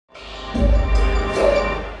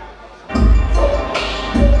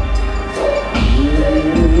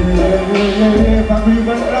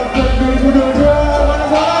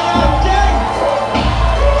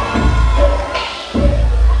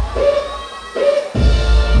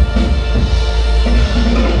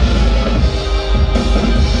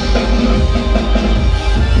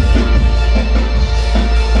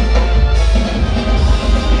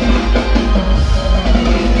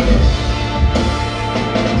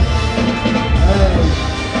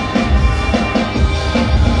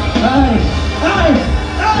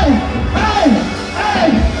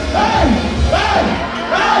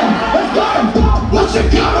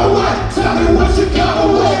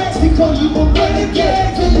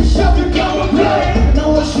renegade, till the shopping come and play.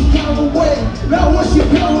 Now what she come away, now what she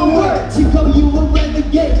come away. She call you a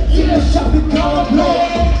renegade, till the shopping come and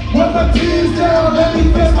play. Wipe my tears down, let me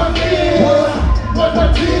face my fears. Wipe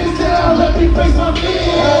my tears down, let me face my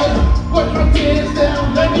fears. Wipe my tears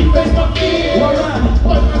down, let me face my fears.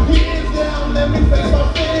 Wipe my tears down, let me face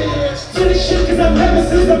my fears. To this shit cause I'm never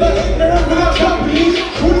since I'm ignorant without company.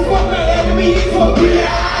 Who the fuck my enemy is for me?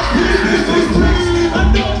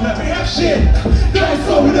 I don't let me have shit. That's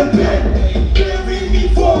over the bed. Bury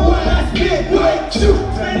me for what I spit. Wait, two,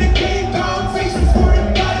 renegade conversations for a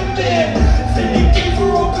goddamn. Renegade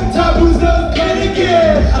for open taboos of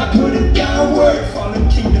again. I put it down, work, fallen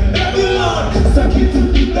kingdom, Babylon. Suck it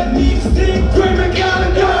to deep, let me stick, great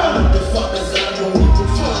McAllen down. The fuckers I don't need to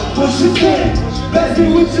fuck. What you think? Bless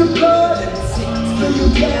me with your blood. Spill your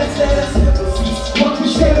gas, let us have a feast. Walk the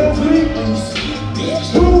shadow, please.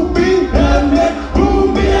 Who be? And then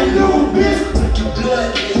who be a new bitch? Take your blood,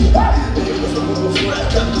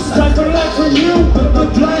 start the life for you, but the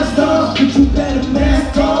blast off. But you better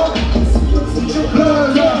mask off. Put your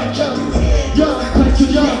blood on.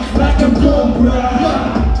 Like a bomb,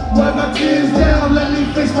 wipe my tears down, let me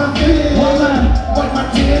face my fears. Wipe my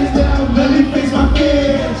tears down, let me face my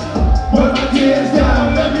fears. Wipe my tears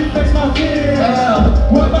down, let me face my fears.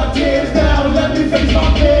 Wipe my tears down, let me face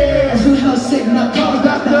my fears. I'm feeling hell sick and I call it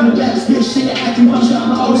back down the back. Bitch shit, acting bunch of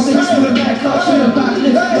my old six. With a back culture, about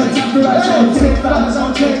lift. But time for I try to take files, I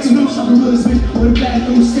don't take two loops. I'm the realest bitch with a bad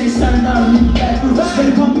news. Stay starting out and leave back roots.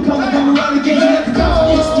 Ready pump me, come around again. You have to go.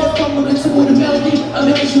 It's just come with a melody. I'm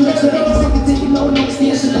making sure that you're taking no notes.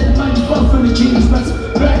 The answer let the mind fuck from the genius.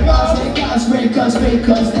 Red cuts, fake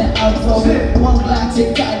cuts, that outflow. One black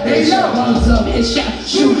tick, got that shot, runs up, headshot,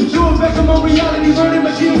 shoot. Doing back on my reality, running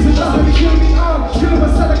my dreams and love. You killing me, killing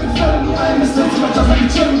myself like a felony. I am a slave to my thoughts like a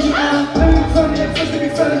cherry. Let me funny and first to be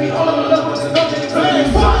felling me. All of the love was enough to be felling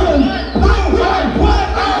me. Fuck them!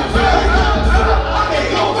 What? I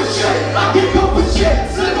can't go for shit. I can't go for shit.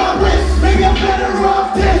 Slit my wrist. Maybe I'm better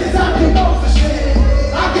off this. I can't go for shit.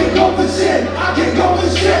 I can't go for shit. I can't go for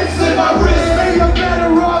shit. Slit my wrist. Maybe I'm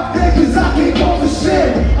better off this. Cause I can't go for shit.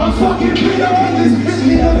 I'm fucking beat up in this bitch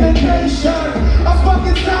need a vacation. I'm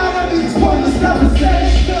fucking tired of these pointless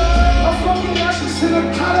conversations. I'm fucking anxious and I'm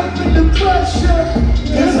caught up in depression.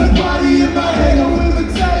 There's a body in my head, no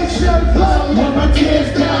invitation. Wipe my tears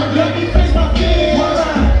down, let me face my fears.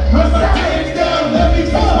 Wipe my tears down, let me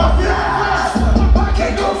face my fears. I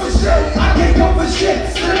can't go for shit, I can't go for shit.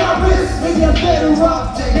 Slit my wrist, maybe I'm better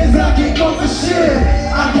off. Cause I can't go for shit.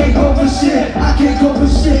 I can't go for shit, I can't go for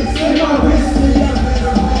shit. Slit my wrist, maybe I'm better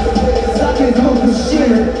off. I can't go for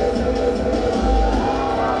shit.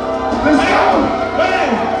 Let's go! Hey!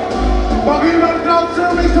 While we run down to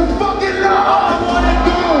make some fucking love. All I wanna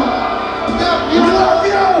do, you love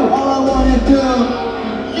you. All I wanna do,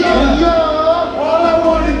 all I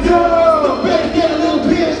wanna do. Back that little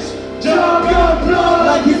bitch, jump your blood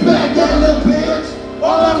like he's back that little bitch.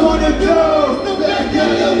 All I wanna do, back that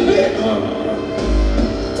little bitch.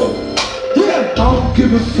 I don't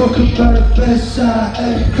give a fuck about the best side,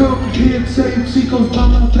 ayy. Come here, tell you Chico's by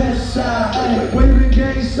my best side, ayy. Waving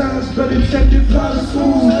gang signs, better check the product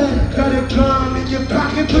schools, ayy. Got it gun in your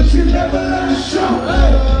pocket, but you never learn to show,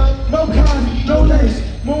 ayy. More cars, no lace,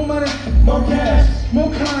 more money, more cash.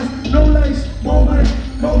 More cars, no lace, more money,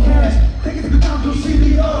 more cash. Take it to the top, go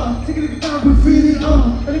CDR. Take it to the top, graffiti,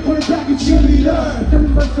 and they put it back in cheerleader. Tell me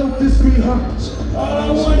myself this 300. All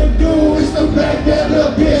I wanna do is to back that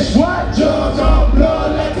little bitch. What? Jaws on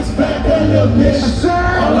blood like it's back that little bitch.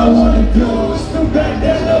 All I wanna do is to back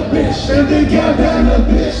that little bitch. And they got that little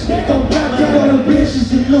bitch. They gon' back that little bitch. She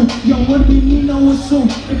said, look, yo, what do you know it's soon?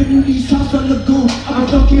 Nigga do these shots on the goon. I'm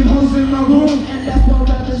fucking hoes in my room. And that's why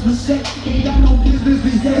rappers will say, ain't got no business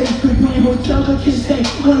these days. Quit playing hotel, but can't stay.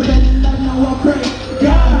 Wanna bet in life, now I pray.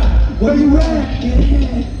 God, where you at? Get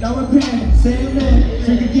ahead, now repent. Say amen,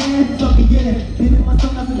 drink again, fuck again. Been in my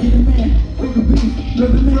soul, I forget a man. We could be, look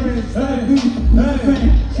at me, let it be, let it friend.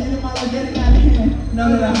 Shit in my life, getting out of hand. Now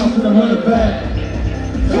that I house with a runner back.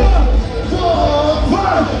 Fuck!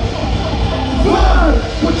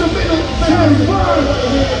 Put your middle finger burn!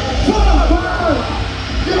 Burn!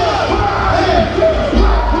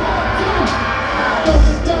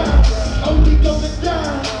 Gonna die, only gonna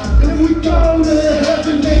die. If we go to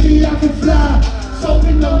heaven, maybe I can fly.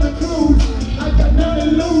 Soaking on the cruise, I got nothing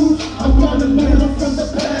to lose. I wanna move from the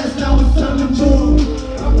past, now it's time to move.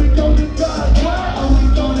 Are we gonna die? Are we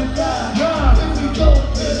gonna die? If we go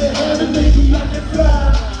to heaven, maybe I can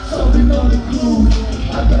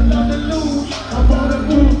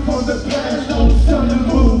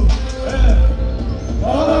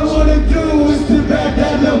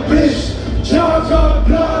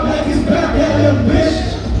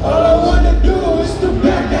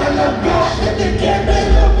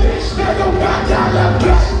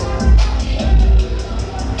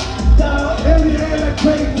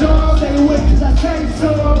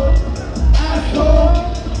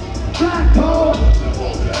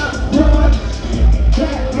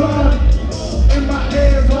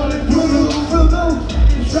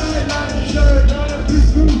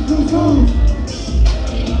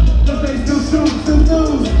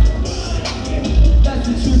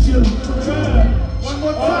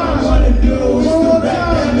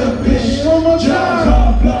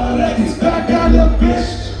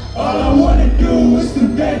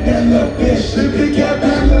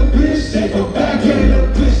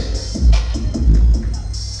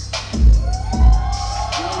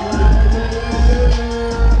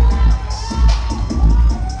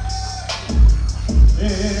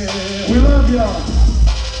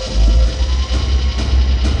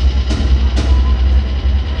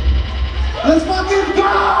fucking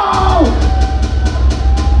go!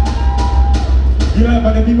 Gila,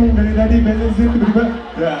 pada bingung dari tadi balance tiba-tiba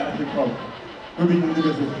ya, hip hop. Gue bingung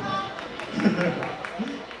juga sih.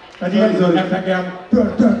 Tadi kan efek yang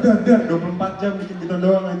dar 24 jam bikin gitu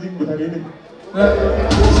doang anjing buat hari ini.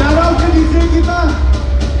 Shout out ke DJ kita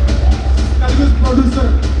sekaligus produser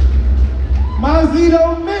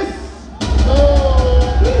Mazito Miss.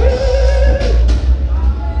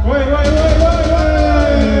 Woi.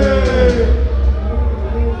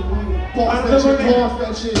 Pause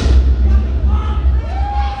that shit.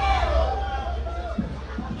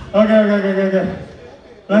 Oke.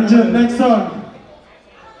 Lanjut, next song.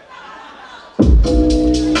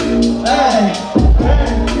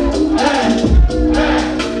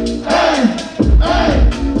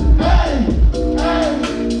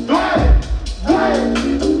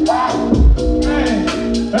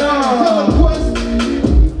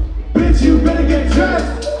 Bitch, you better get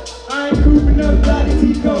dressed. I ain't cooping up like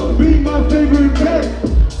Tico. Be my favorite pet.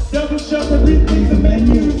 Double shot of these things and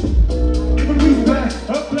menus. Even we back,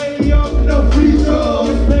 I play off no free throw.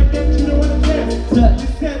 Respect that you don't wanna test.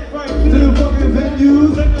 Just set right to the fucking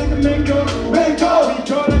venues. Look like a mango. We call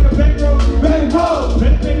like a bankroll.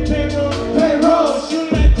 Better pay the payroll. Shoot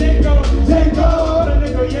like Django. That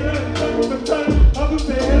nigga yellow and talk with the tongue. I'm gonna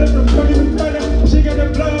say hell from Tony McCartney. She got the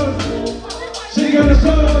blows. Got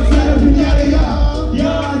a pinata,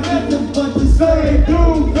 y'all got a bunch of slave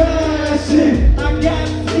through fashion. I got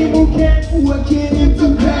a team who can't working into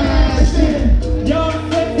passion. Y'all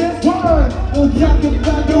said this one, we'll talk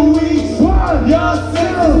about the weeks. Y'all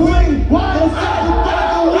said the week, we'll talk about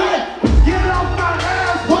the week. Get off my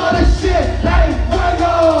ass for the shit, hey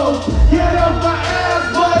fuego. Get off my ass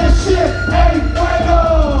for the shit, hey fuego.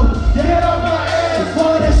 Get off my ass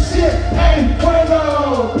for the shit, hey fuego.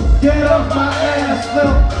 Get off my ass,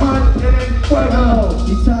 little cunt, it ain't fuego.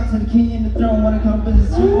 You talk to the king in the throne, wanna come for the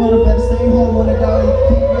street, wanna better stay home, wanna die,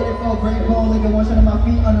 keep ready for a great ball, nigga, one shot of my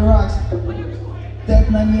feet on the rocks.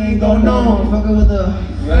 That money ain't gon' know, motherfucker with the...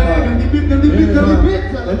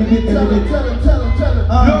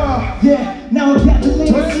 Yeah, now I got the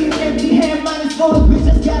ladies seen empty hand, minus 4, bitch,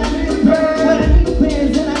 I got a nigga band. When I need the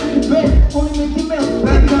bands, and I need the band, only make the mail,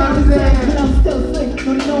 that's not the same. But I'm still sick,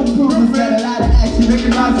 no improvements, got a lot of action,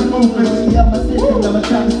 making lots of movements. Yeah, my system, I'm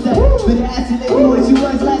trying to stay, but it actually let me what you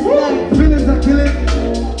was last night. Feelings are killing.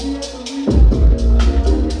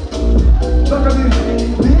 Look at me,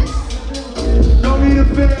 bitch. Don't need a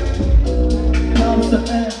fit. Now I'm so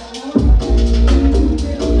ass.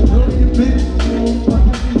 Don't need a bitch.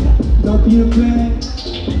 Don't be a pen.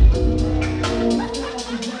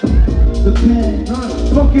 The pen.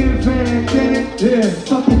 Fucking fan, get it? Yeah.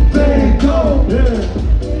 Fucking fan, go. Yeah.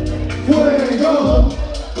 Fuego.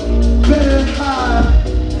 Better high.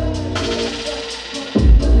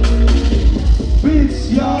 Bitch,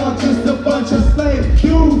 y'all just a bunch of slaves.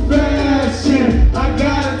 New fashion. I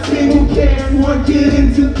got a team who can't work it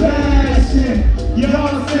into passion.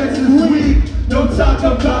 Y'all sense is weak. Don't talk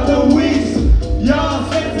about the weeks. Y'all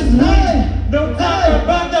sense is weak. Don't talk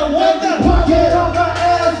about the weather. Get off my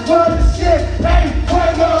ass for the shit. Hey,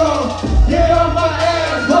 fuego. Get off my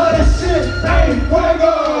ass for the shit. Hey,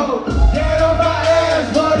 fuego. Get off my ass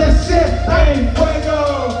for the shit. Hey, fuego.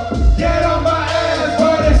 Get off my ass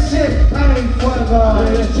for the shit. Hey, fuego.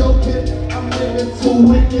 I'm joking. I'm living to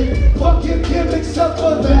win it. Fucking gimmicks up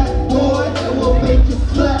for that boy. That will make you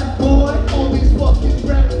flat, boy. All these fucking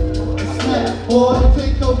rap. Snap, boy.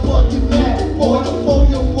 Take a fucking nap, boy. Before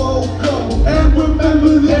you woke up. And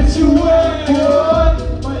remember that you were, boy.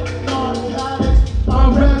 My narcotics, I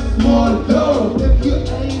rest more dough. If you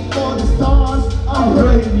aim for the stars, I'm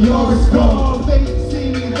rating your score. They see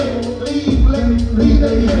me, they leave lately,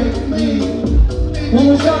 they hate me. One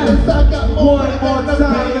more time, I got more time to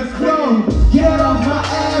grow. Get off my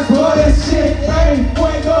ass for this shit, ain't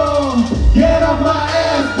fuego. Get off my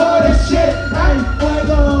ass for this shit, ain't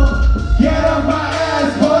fuego. Get off my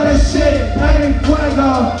ass for this shit, ain't fuego.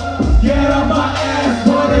 Get off my ass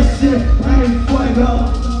for this shit, ain't fuego.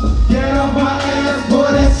 Get off my ass for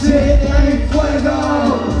this shit, ain't fuego.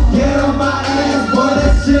 Get off my ass for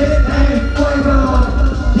this shit, ain't fuego.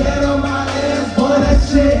 Get on my ass for that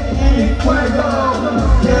shit, ain't fuego.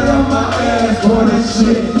 Get on my ass for this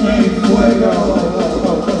shit, ain't fuego.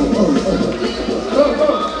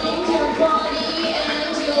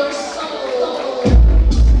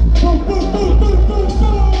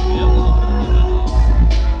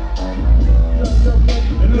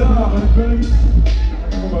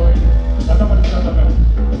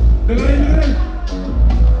 Dengerin.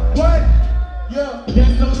 What? Yeah.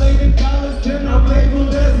 Desolated dollars, then I'm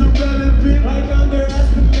labeled as irrelevant. Like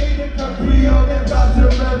underestimated, Caprio, and about to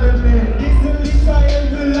relevant. Easily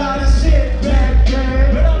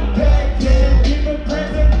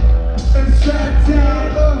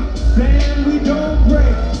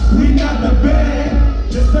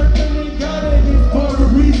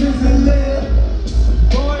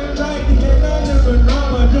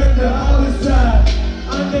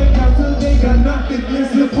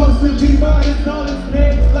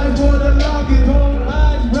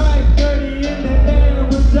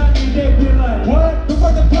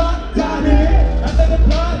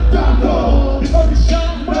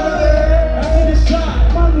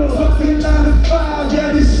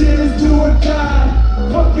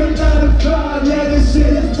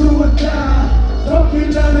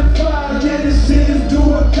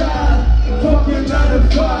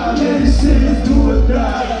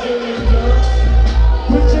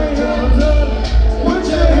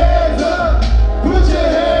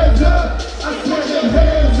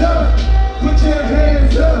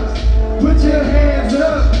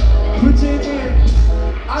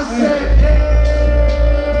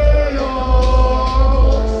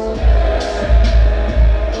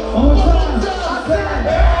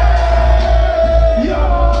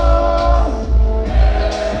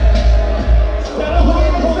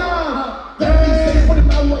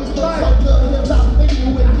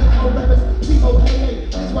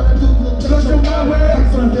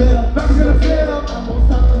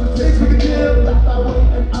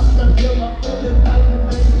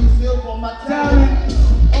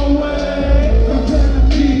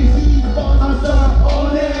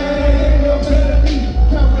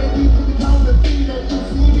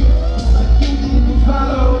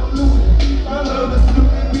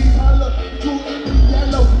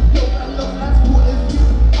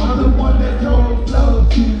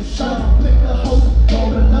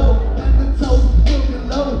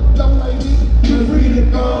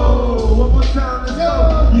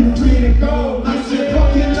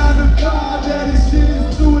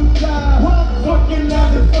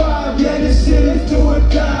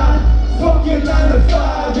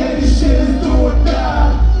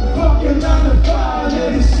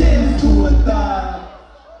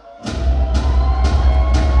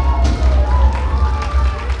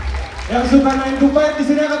fight di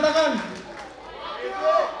sini angkat tangan.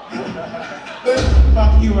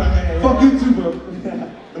 Fuck you makanya. Fuck you too bro.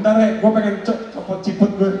 Bentar ya, gue pengen copot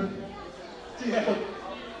ciput gue.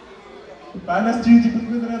 Panas cuy ciput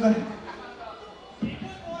gue ternyata.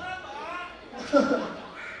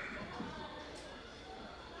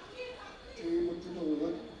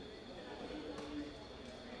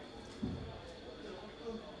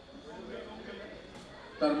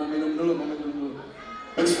 Ntar mau minum dulu.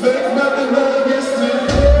 Expect nothing but yesterday.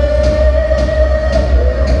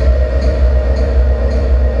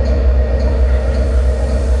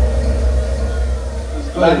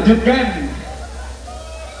 Lanjutkan.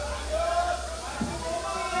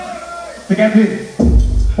 Sekali.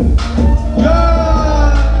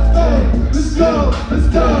 Let's go.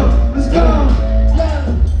 Yeah.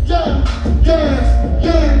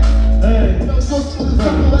 Let's go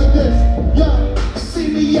something like this. Yeah.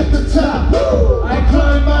 See me at the top. Woo. I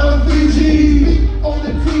climb out of Fiji on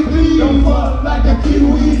the TV. Don't fuck like a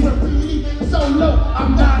kiwi. So low,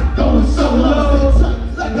 I'm not going solo.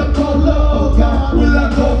 Like a polo. God, will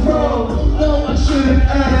I go pro? No, I shouldn't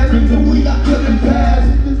ask. Been the week I couldn't pass.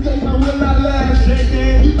 In this game, I will not last.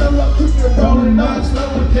 You know I keep it rolling, not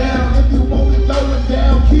slowing down. If you want it lower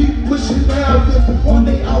down, keep pushing down. One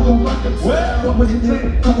day I will rock the town. What would you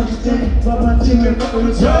think? What would you think? But my team and fucking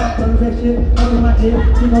with y'all. Over my head,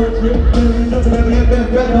 you know it's lit.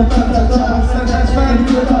 Sometimes fine,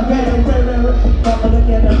 you talk better.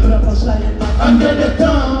 Under the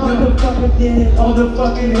thumb, all the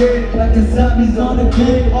fucking hate, like the zombies on the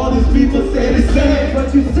game. All these people say the same.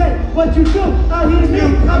 What you say, what you do, I hear me,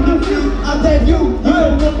 I'm confused, I'm that you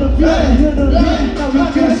don't want the view, you're the lead. Now we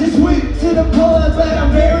catch it sweet, to the pole, but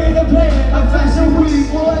I'm buried the plan. I'm fashion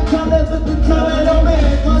weak, boy, I come left with the time, oh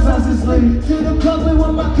man. My house is asleep, to the public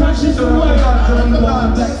with my conscience away. I'm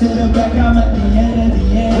going back to the back, I'm at the end of the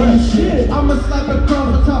end. Shit, I'm a slapper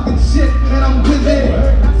girl for talking shit, and I'm with it.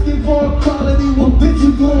 Asking for equality, well bitch,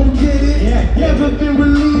 you gon' get it. Never been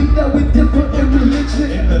relieved that we're different in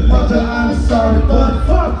religion. Mother, I'm sorry, but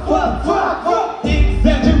fuck.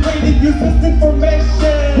 Exaggerated, useless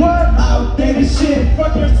information. What? Outdated shit.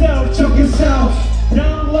 Fuck yourself, choke yourself.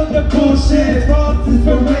 Download the bullshit. False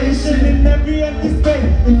inspiration in every empty space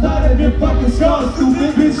inside of your fucking skull.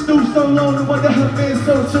 Stupid bitch, stoop so low. No wonder her man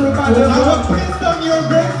so sure about the house. Pissed on your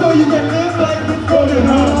grave so you can live like it's golden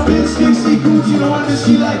home. Bitch thinks she Gucci, no wonder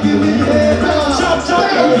she like giving head. Chop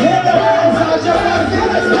your head off.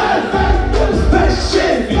 Fake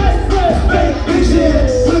shit, fake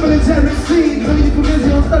bitches. Military scene, no need for busy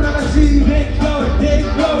on stand on the team. Dick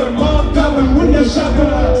blowing, mom going, window shopper.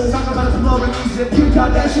 Talk about some blowing music, Kim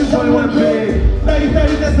Kardashian's only one pay. 30,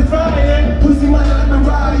 that's the fire. Pussy money like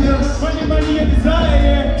Mariah. Money and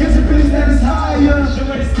desire. Get your penis that is higher. Show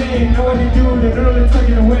what it's saying, know what they do, the girl is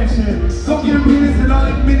taking a wet shit. Go get a penis and all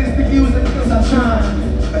the minutes to use it because I'm trying.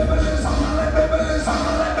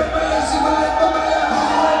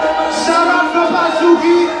 Shout out to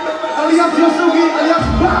Basuki, alias Yosugi, alias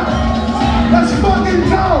Bop. Let's fucking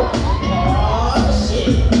go! Oh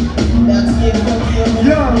shit. That's it for you.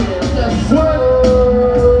 Yeah, what?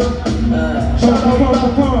 Shout out to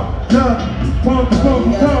Bop. Yeah, pump.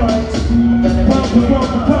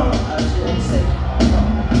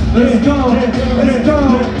 Let's go.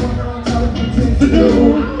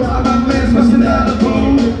 I got mans busting out of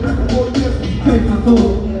boom. Pay for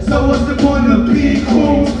food. So what's the point of being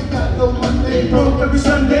cool? Broke every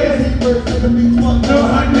Sunday. No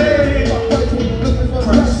honey.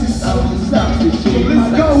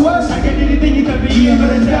 Let's go, what? I can anything tapi ia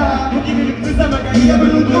berendah. Mungkin hidup bersama ia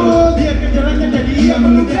berlutut. Dia kerjaannya jadi ia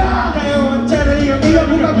meludah. Kayak wawancara ia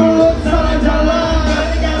buka mulut salah jalan.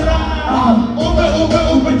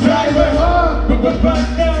 Uber driver. Beban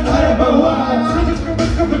dan ada bawah.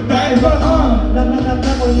 Scuba diver. No,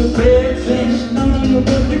 you bitch. No, you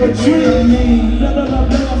bitch. You can treat me. Blah,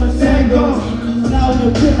 I'm a tango. Now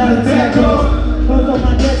you bitch, not a tango. Cause on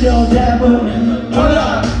my neck, you're dabber. Hold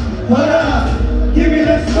up. Give me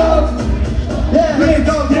the smoke. Yeah. Please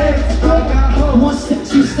don't dance. I got hope. One step,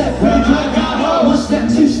 two step. When I got hope. One step,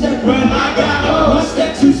 two step. When I got hope. One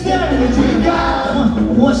step, two step. We got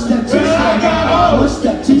One step, two When I step. got hope. One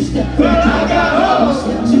step, two step. When I got hope. One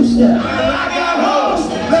step, two step. When I got hope.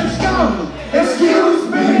 Let's go. Excuse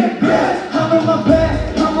me. Yeah. I'm on my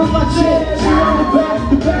back, I'm on my chest. She on the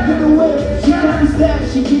back of the whip. She understand,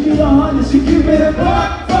 she keep it 100, she keep it a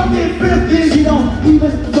buck. Fucking 50. She don't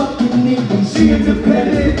even fucking need me. She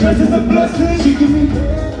independent. This is a blessing. She give me,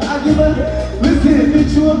 I give her. Listen,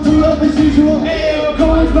 bitch, you up to love as usual. Ayo,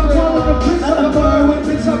 Going back on the prince of the bird. When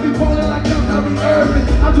bitch I be ballin' like I'm Kyrie Irving.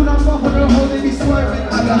 I do not fuck with her hoe, they be swerving.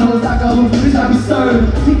 I got hoes, bitch I be serving.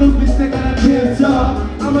 See those bitch, they got a pill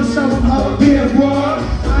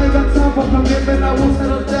hit, man, I won't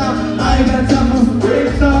settle down. I ain't got time for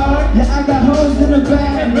restart. Yeah, I got hoes in the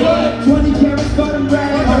bag. 20 carats for them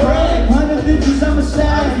rags. 100 bitches, I'm a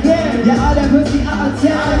stag. Yeah, all that pussy, I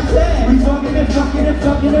attack. We fucking and fucking and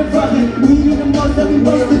fucking and fucking. We need the most that we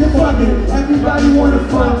bustin' and fucking. Everybody wanna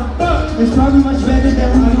fuck. It's probably much better than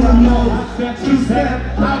we doing more. Step,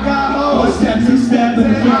 two-step. I got hoes. One step, two-step. I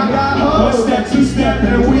got hoes. One step, two-step.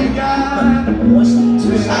 And we got.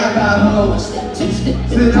 I got hoes.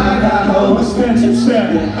 Said I got hoes. One step, two-step.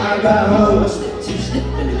 I got hoes.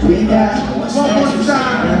 We got One more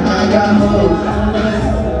time. I got hoes.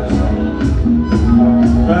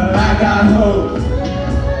 Well, I got hoes.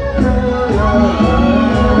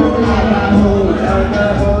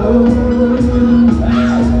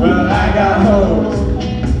 Well, I got hoes.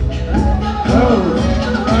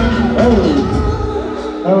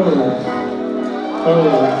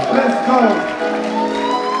 Let's go.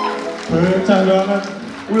 Pecah banget.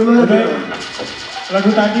 We love Udah, it. lagu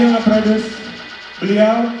tadi yang nge-produce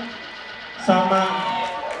beliau sama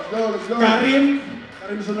Let's go. Karim,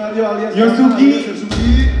 Karim Sunario alias Yosugi.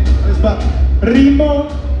 Yosugi alias Rimo,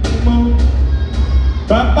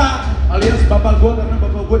 Bapak. alias bapak gue karena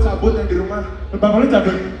bapak gue cabut yang di rumah. Bapak lu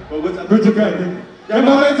cabut? Bapak gue cabut. Gue juga itu. Yang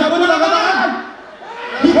bapak yang cabut udah katakan.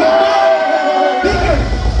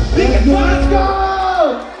 Dikit, let's go.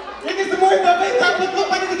 Ini semua yang bapak yang cabut lu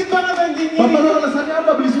pada dikit banget anjing. Bapak lu alasannya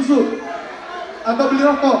apa? Beli susu atau beli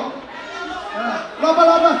rokok? Lu apa?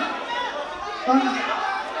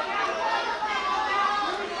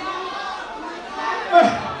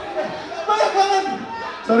 Banyak banget.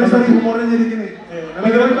 Sorry, humornya jadi gini. By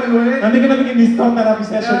the way, nanti kita bikin diskon terapi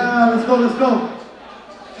session. Ya, let's go.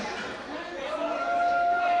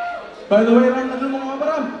 By the way, Ram, tadi lu mau ngomong apa,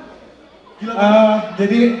 Ram? Gila banget.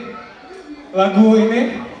 Jadi lagu ini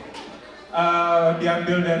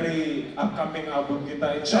diambil dari upcoming album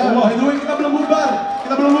kita, insya Allah. By the way, kita belum bubar.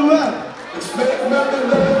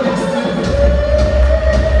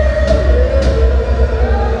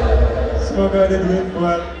 Semoga ada duit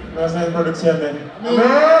buat ngerasain produksiannya.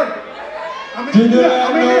 Amin.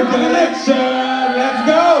 Judulnya Amin. No Direction, let's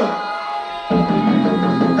go!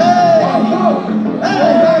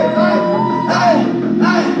 Hey,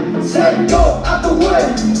 say go out the way,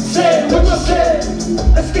 say what you say.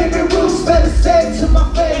 Let's give it roots, better say it to my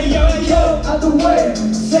face. Yo, out the way,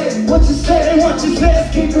 say what you say. Let's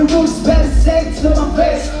give it roots, better say it to my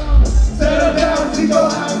face. Settle down, Tico,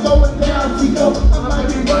 I'm going down, Tico. I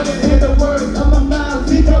might be running in the words of my mouth,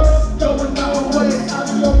 Tico. Going my way, I'll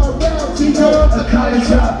be on my route, Tico. A college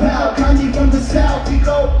dropout, Kanye from the south,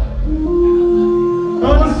 Tico.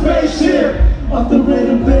 On a spaceship, Off the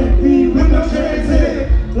radar, baby, with no transit.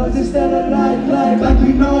 Plus instead of life like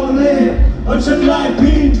we know live. Ultralight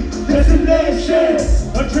beam, destination.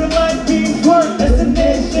 Ultralight beam, work,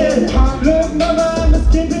 destination. Look, mama, I'm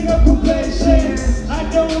escaping a probation. I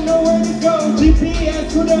don't know where to go.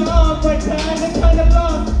 GPS to the off, right time, they kinda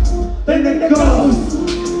lost. Then it goes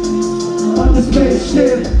on the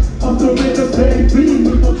spaceship. Off the radar, baby,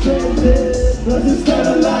 with no transit. Plus instead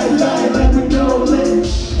of life like we know live.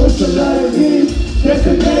 Ultralight beam,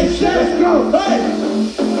 destination. Let's go, hey!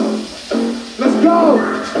 Let's go!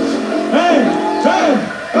 Hey, hey,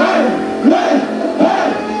 hey, hey, hey,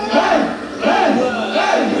 hey, hey,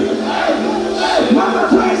 hey. Mama,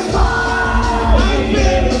 please I've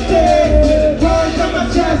been mistaken. Words on my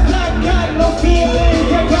chest, I got no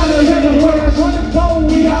feeling. I gotta hear the words on the phone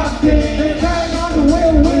we hopped in. They hang on the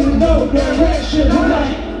wheel with no direction. I'm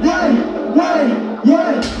like,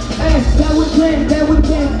 yeah. Hey, that would plan.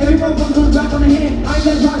 Every motherfucker gonna drop on the hand. I ain't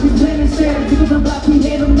got rock, we playing and stand. Because I'm black, we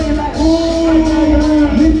hate them, man, like, ooh.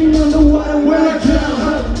 Leave me underwater when I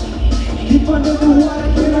drown. Deep under the water,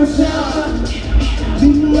 hear no sound.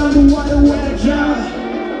 Leave me underwater when I drown.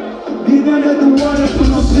 Deep under the water, put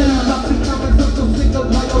no sound. Lots of comments, I'm so sick of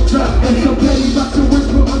how you're trapped. And so petty, about to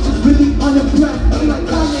whisper, I'm just really unimpressed. I'm like,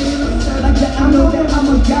 Kanye in a sense, like that, I know that I'm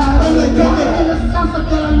a god. I'm like, Kanye in a sense, like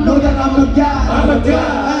that, I know that I'm a god. I'm a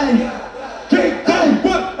god. Hey. kick, hey,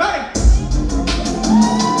 what, hey.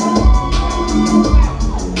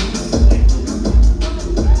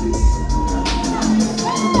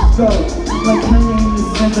 So, like Kanye in the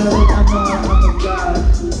center, like I know I'm a god.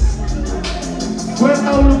 Gue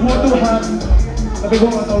tau lu buat Tuhan, tapi gue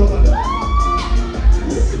gak tau lu mana.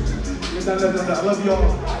 Canda, I love you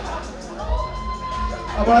all.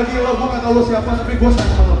 Apalagi lo, gue gak tau lu siapa, tapi gue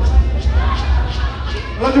sayang sama lo.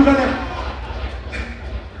 Lo juga nih.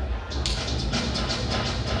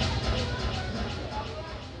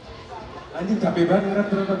 Anjing capek banget ngerap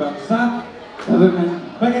ternyata bangsa. Tapi man,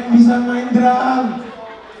 Pengen bisa main drum.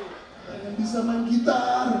 Pengen bisa main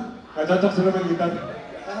gitar. Gak cocok sih lo main gitar.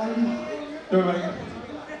 Coba balikin.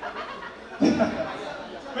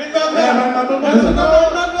 Main bubble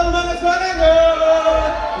banget suaranya.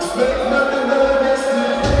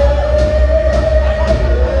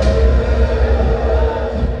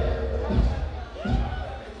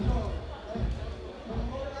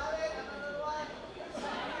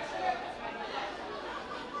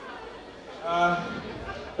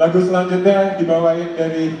 Lagu selanjutnya dibawain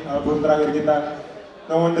dari album terakhir kita,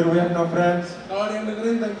 No Wonder We Have No Friends. Kalau ada yang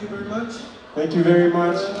dengerin, thank you very much. Thank you very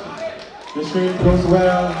much. The stream goes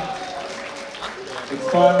well. It's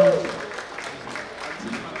fun.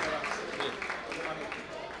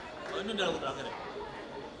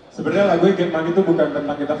 Sebenarnya lagu Get Money itu bukan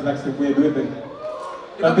tentang kita seleksi punya duit ya.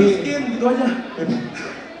 Tapi miskin, gitu aja.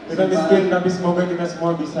 Kita miskin, tapi semoga kita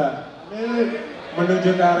semua bisa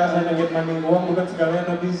menuju ke arah sana. Get Money. Uang bukan segalanya,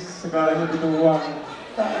 tapi segalanya butuh uang.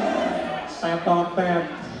 Tetotet.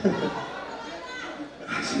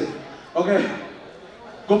 Oke,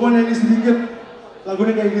 gue mau nyanyi sedikit.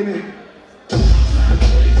 Lagunya kayak gini.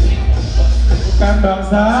 Bukan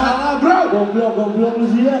bangsa. Salah bro. Goblok lu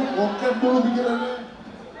sih ya. Bokep dulu pikirannya.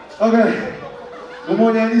 Oke, gue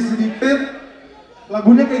mau nyanyi sedikit.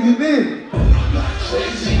 Lagunya kayak gini.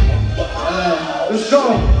 Let's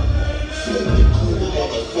go.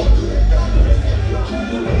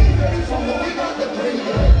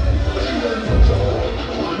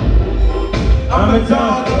 I'm a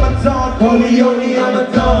dog, Corleone, I'm a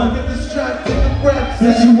dog. Get this track, take a breath,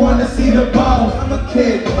 says you wanna see the ball. I'm a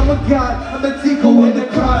kid, I'm a god, I'm a Tico in the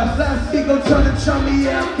crowd. Last Tico trying to chum me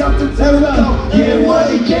out, got to tell them. Get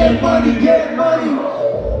money, get money, get money.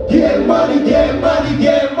 Get money, get money,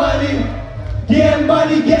 get money. Get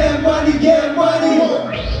money, get money, get money.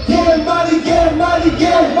 Get money, get money,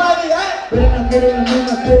 get money.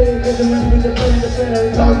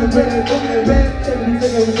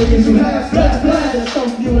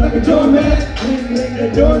 Like a doorman, ring the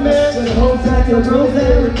doorman. With a whole sack of rose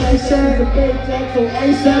and a nice shag, a big jack, so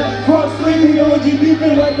ASAP. Cross sleeve, OG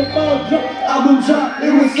beeping like the phone drop. Album drop,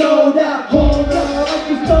 it was sold out. Hold up, I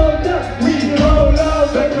was sold up. We can roll up,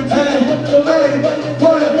 paper jack, what's the way?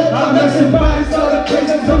 I'm messing by, all the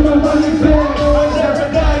patience on my money bag. I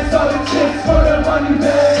jeopardize all the chicks for the money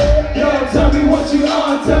bag. Yo, tell me what you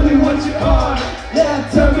on, tell me what you on. Yeah,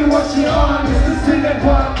 tell me what you on. It's the sin that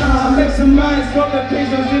part. I make some minds from the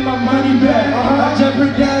pesos in my money bag. I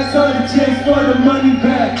jeopardize all the chicks for the money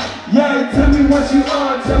bag. Yeah, tell me what you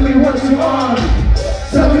on, tell me what you on.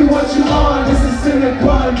 Tell me what you on. It's the sin that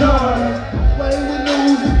part. When we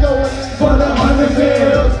lose, we going for the 100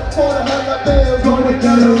 bills. For the 100 bills, going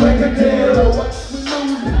down the record deal. We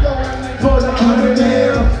lose, we going for the 100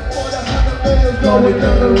 bills. For the 100 bills, going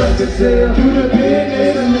down the record deal. Do the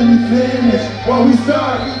business and let me finish. While we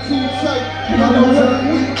start, we too tight. You know what?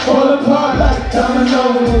 We fall apart like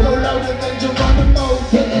dominoes. Go louder than Geronimo.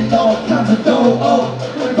 Getting all kinds of dough.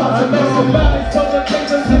 About to make some money, so the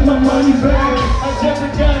papers in my money bag. I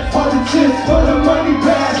jeopardize all the chips for the money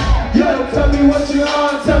bag. Yo, tell me what you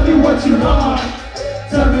on, tell me what you on.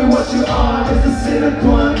 Tell me what you on, it's a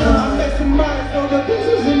silicone. I make some money, so the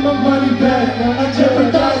pieces in my money bag. I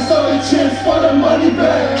jeopardize all the chips for the money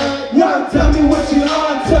bag. Yo, tell me what you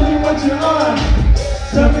on, tell me what you on.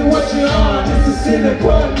 Tell me what you on, it's a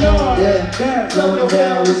silicone. Yeah, slowing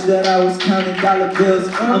down, wish that I was counting dollar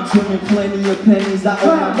bills. I'm trimming plenty of pennies, I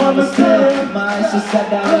owe my mama still. My eyes just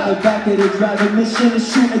sat down in the back of the driver. Mission to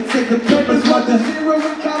shoot and take the papers, what the zero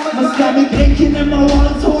in commas. My stomach aching and my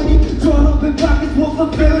wallet's horny. Drawn up in pockets, will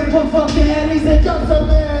fulfill it. But fucking Henry's and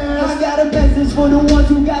I got a message for the ones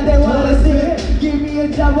who got their wallets in. Give me a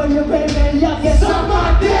job where you pay me, y'all can suck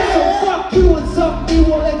my dick. So fuck you and suck me,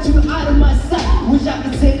 won't let you out of my sight. Wish I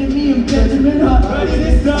could say to me and Benjamin Hart. Ready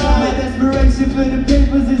this time. My desperation for the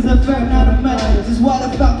papers is a fact, not a matter. Just why the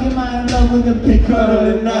fuck am I in love with a big cuddle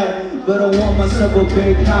tonight? But I want myself a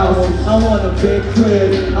big house, I want a big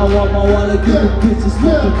crib. I want my wallet to the bitches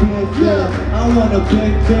with the big flip. I want a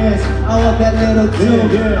big dance, I want that little tube.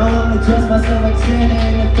 I want to dress myself like Santa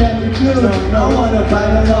in a family feud. I want to buy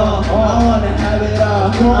it all, I want to have it all.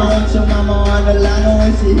 I want your mama on the line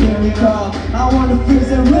when she hear me call. I want to freeze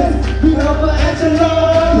and rest, be up for Angelo.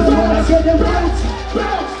 Cause when I get the bounce,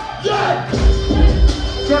 yeah.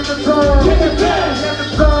 Get the tone, Get it back, get the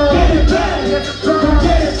tone, get it back, get the tone.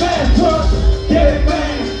 get it back, bro. Get it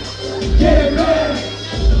back, get it back,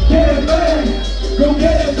 get it back. Go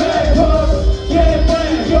get it back, bro. Get it back,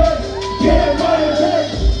 get it back,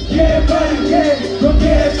 get it back, go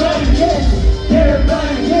get it back, get it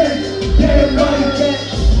back, get it back,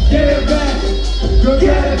 get it back, go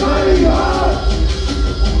get it back, yo.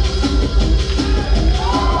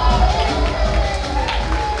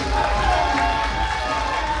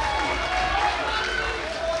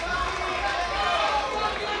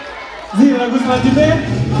 Zi, lagu selanjutnya.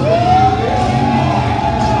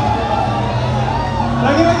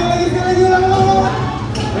 Lagi, lama.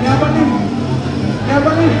 Ini apa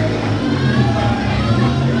nih?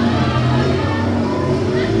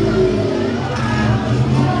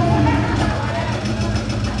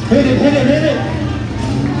 Hit it.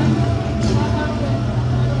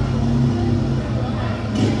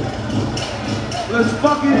 Let's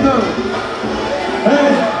fucking go.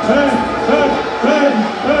 Hey.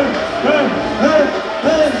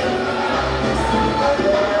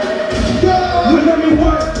 Look at me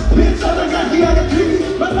work. Bitch, I'm a Yankee, I got trees.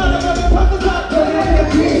 My lot of other puppets out there in the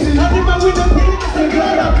trees. I did my window clean, they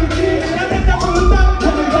got up the trees. I think I'm on the top,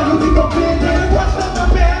 coming down with the open. They watch up my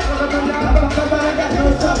man. I got no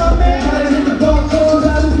stop my man. I hit the barcodes,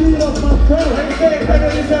 I just beat up my phone. Better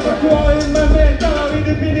than ever crawl in my man.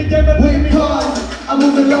 Wait cars, I'm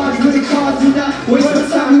moving large with cars. Do not waste my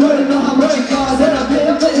time, you wouldn't know how much it costs. And I've been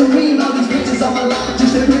letting read all these bitches on my line.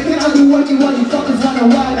 Just a quick, I'll be working while you fuckers wanna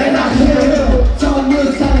ride. And I hear tone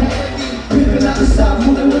real time, pimping out the south,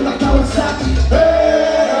 moving with my Kawasaki.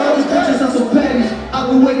 Hey, all these bitches are so petty. I've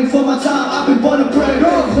been waiting for my time, I've been born to pray.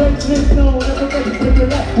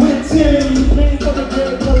 With Tim, playing for the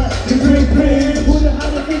great color, the great pain. Who the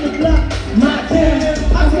hell is in the block? My damn,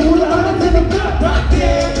 I said who the hell is in the block? My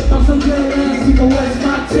damn, I'm so good ass, you can waste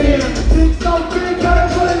my team. Six so big, got a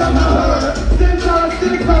bullet on my heart. Six dollar,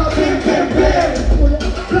 big.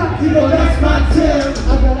 Block, you know that's my team.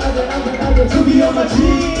 I got to be on my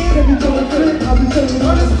team. Every time I flip, I'll be telling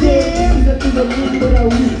on the skin. That's in the room that I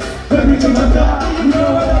read. Every time I die, you know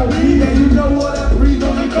what I read. And you know what I breathe,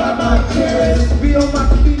 only by my parents. Be on my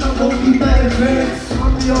feet, I'm gonna be mad advanced.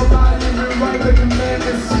 I'm be on my living right with the man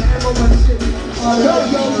that's sitting on my shit. Yo,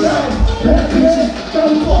 bad bitches, got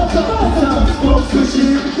them all time, smoke switches.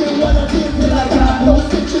 Everything what I did till I got no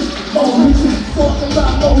stitches. More bitches, talking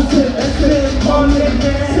about Moses. And then all in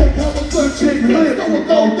there, sick, I'm a good chick. Flip, I'm a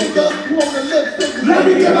gold nigga, you on the lipstick. Let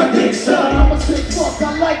me get my dick sucked. I'm a sick fuck,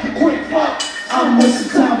 I like the quick fuck. I'm wasting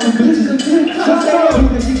time with bitches and TikToks. You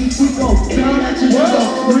can see me Fuego, banging at your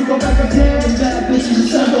window. Rico back again, and bad bitches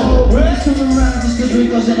assemble. We're just coming around just cause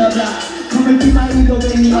Rico's in the block. Come and be my ego,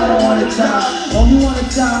 baby, I don't wanna talk. Only wanna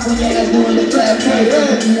talk when you're doing the bad play.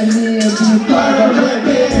 Be a man, be a part of a red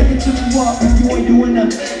bed. Take it to the walk if you ain't doing the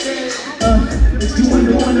if you ain't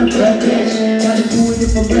doing the bad bitch. Gotta do it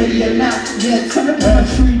if I'm ready or not. Yeah, turn up on my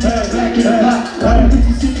tree, back in the block. Why the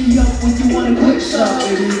bitches hit me up when you wanna quick shot?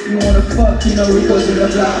 Baby, if you wanna fuck, you know Rico's in the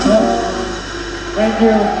block. Thank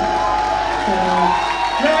you.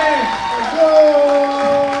 Hey, let's go!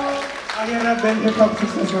 Akhirnya band hip-hop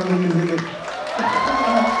sukses banget di sini.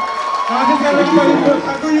 Makasih sekali lagi buat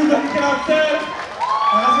aku juga bikin outside.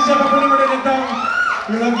 Makasih siapapun yang udah datang.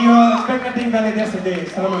 We love you all. Expect nothing valid yesterday.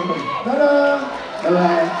 Assalamualaikum. Dadah.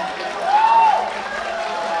 Bye-bye.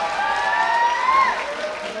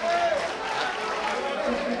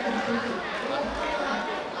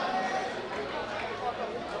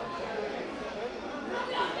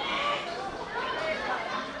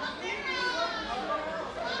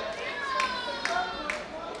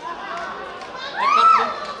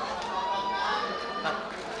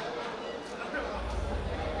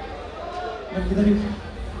 Kita nih.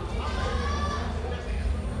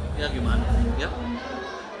 Ya gimana? Ya.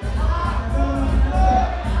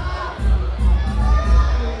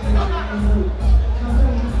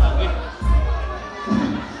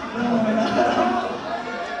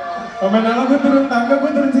 Pemenang gue turun tangga,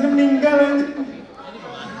 gue turun sini meninggal anjing.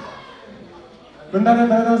 Bentar ya,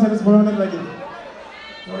 masih ada 10 menit lagi.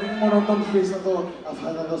 Kalau mau nonton Face atau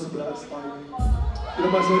Afhan atau 11 tahun. Kita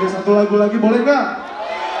masih ada satu lagu lagi, boleh nggak?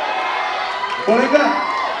 Boleh nggak?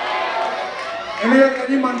 Ini yang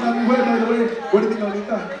nyanyi mantan gue, gue ditinggal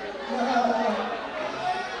nikah.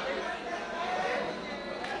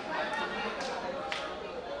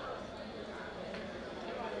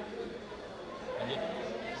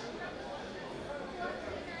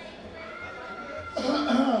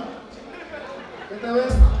 BTW,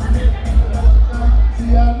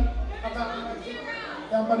 Sian,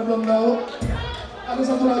 yang pada belum tahu, ada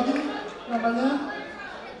satu lagi namanya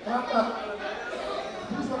Raka.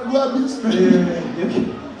 Suara gue habis.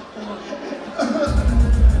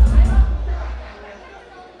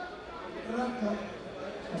 Raka.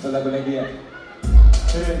 Ada lagu lagi ya?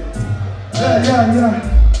 Ya.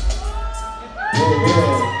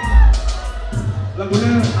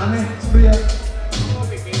 Lagunya aneh, seperti ya.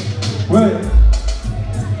 Woi.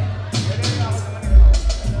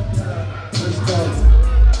 Let's go.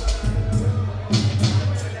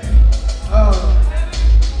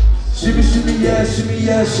 Shimmy, shimmy, yeah, shimmy,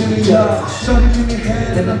 yeah, shimmy, yeah. Shorty give me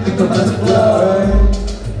hand and I'm thinking about the blow.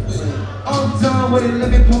 done with it, let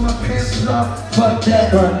me pull my pants off. Fuck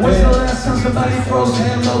that. When's the last time somebody froze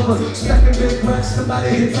hand over? Stacking big racks, somebody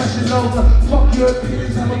hit fashion over. Fuck your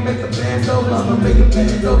opinions, I'ma make a band over. I'ma make a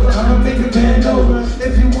band over. I'ma make a band over.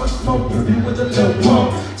 If you want smoke, prep you with a little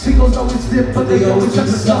pump. Singles always dip, but they always have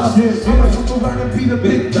to stop. I'ma fuck around and be the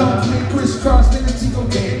big dog. Me crisscross, then the Tico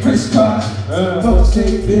game crisscross. Fuck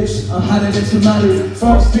state bitch, I'm hotter than tamale.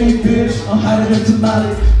 Fuck state bitch, I'm hotter than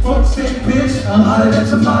tamale. Fuck state bitch, I'm hotter than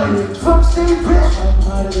tamale. Fuck state bitch, I'm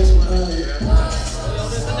hotter than tamale.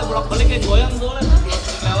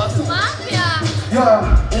 Maaf ya. Yeah.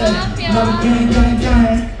 Maaf ya. Gang, gang,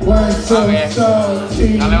 gang. One, two,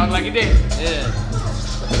 three. Nggak lewat lagi deh.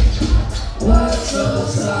 One, two,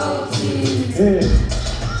 three.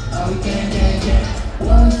 Gang, gang, gang.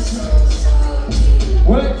 One, two, three.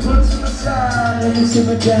 Work, put to the side. Let me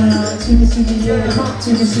simmer down. See me, yeah.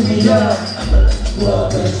 See me, yeah.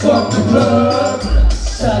 Fuck the club.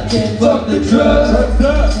 Suck it, fuck the drugs.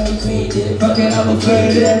 Fuck it, I'm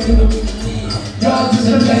afraid that y'all just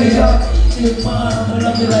a lay up. Get mine, I'ma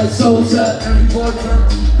love it like Fullset.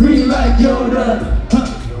 Green like Yoda.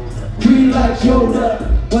 Green like Yoda.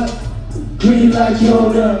 What? Green like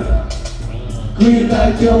Yoda. Green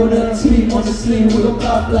like Yoda. Sleep on the sleeve, we gon'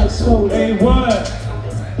 pop like soda. Hey, what?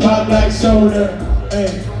 Pop like soda. Hey,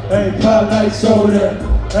 hey, Pop like soda.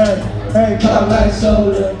 hey, hey, Pop like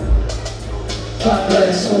soda. Pop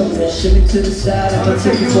like soda. Shimmy to the side, I'ma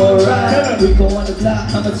take you for a ride. We go on the block,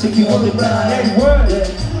 I'ma take you on the night. Hey, what? Yeah,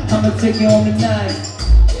 I'ma take you on the night.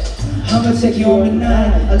 I'ma take you on the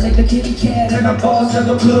night. I like the kitty cat and my balls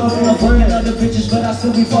never blue. I'm fucking other bitches, but I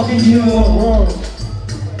still be fucking you. Whoa.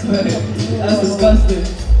 That's disgusting.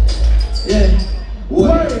 Yeah.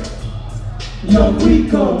 What? Young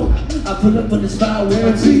Rico, I pull up on the spot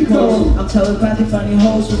wearing Tico. I'm telepathic, finding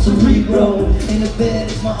hoes with some Rico. In the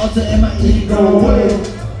bed, it's my altar and my ego.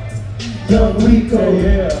 Young Rico,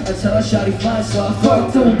 yeah. I tell her shawty fine, so I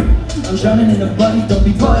fucked her. I'm drowning in the body, don't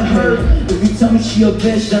be butthurt. If you tell me she a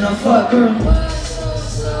bitch, then I'll fuck her.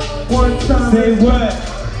 One time. Say what?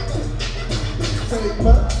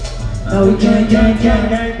 Now we gang, gang, gang,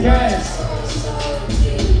 gang, gang.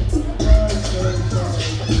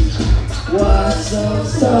 Why so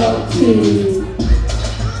salty?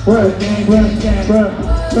 Work, work, work,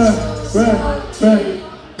 work,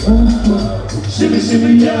 work. Shimmy,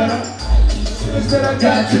 shimmy, yeah. Things that I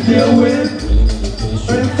got to deal with,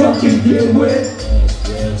 and fucking deal with.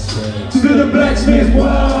 To the blacksmith,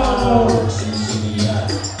 wow.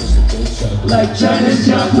 Like China's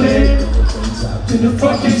Joplin, to the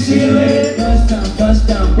fucking ceiling. Bust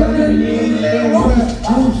down, burning in.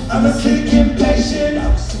 I'm a sick impatient.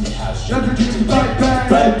 Never get you right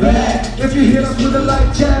back. Right back. If you hit us with a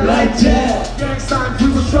light jab, Like that. gang signs,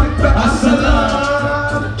 we will strike back.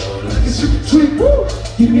 Assalam. It's your tweet, woo.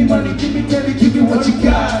 Give me money, give me candy, give me what you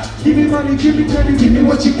got. Give me money, give me candy, Give me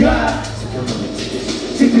what you got.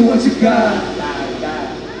 Give me what you got.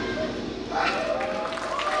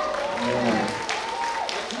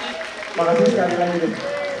 Makasih sekali lagi deh.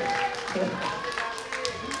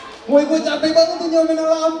 Woi, gue capek banget tuh nyobain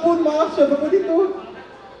ampun, maaf siapa pun itu.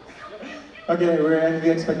 Oke, we're ending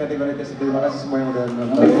the expected. Terima kasih semua yang udah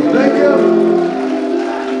nonton. Thank you.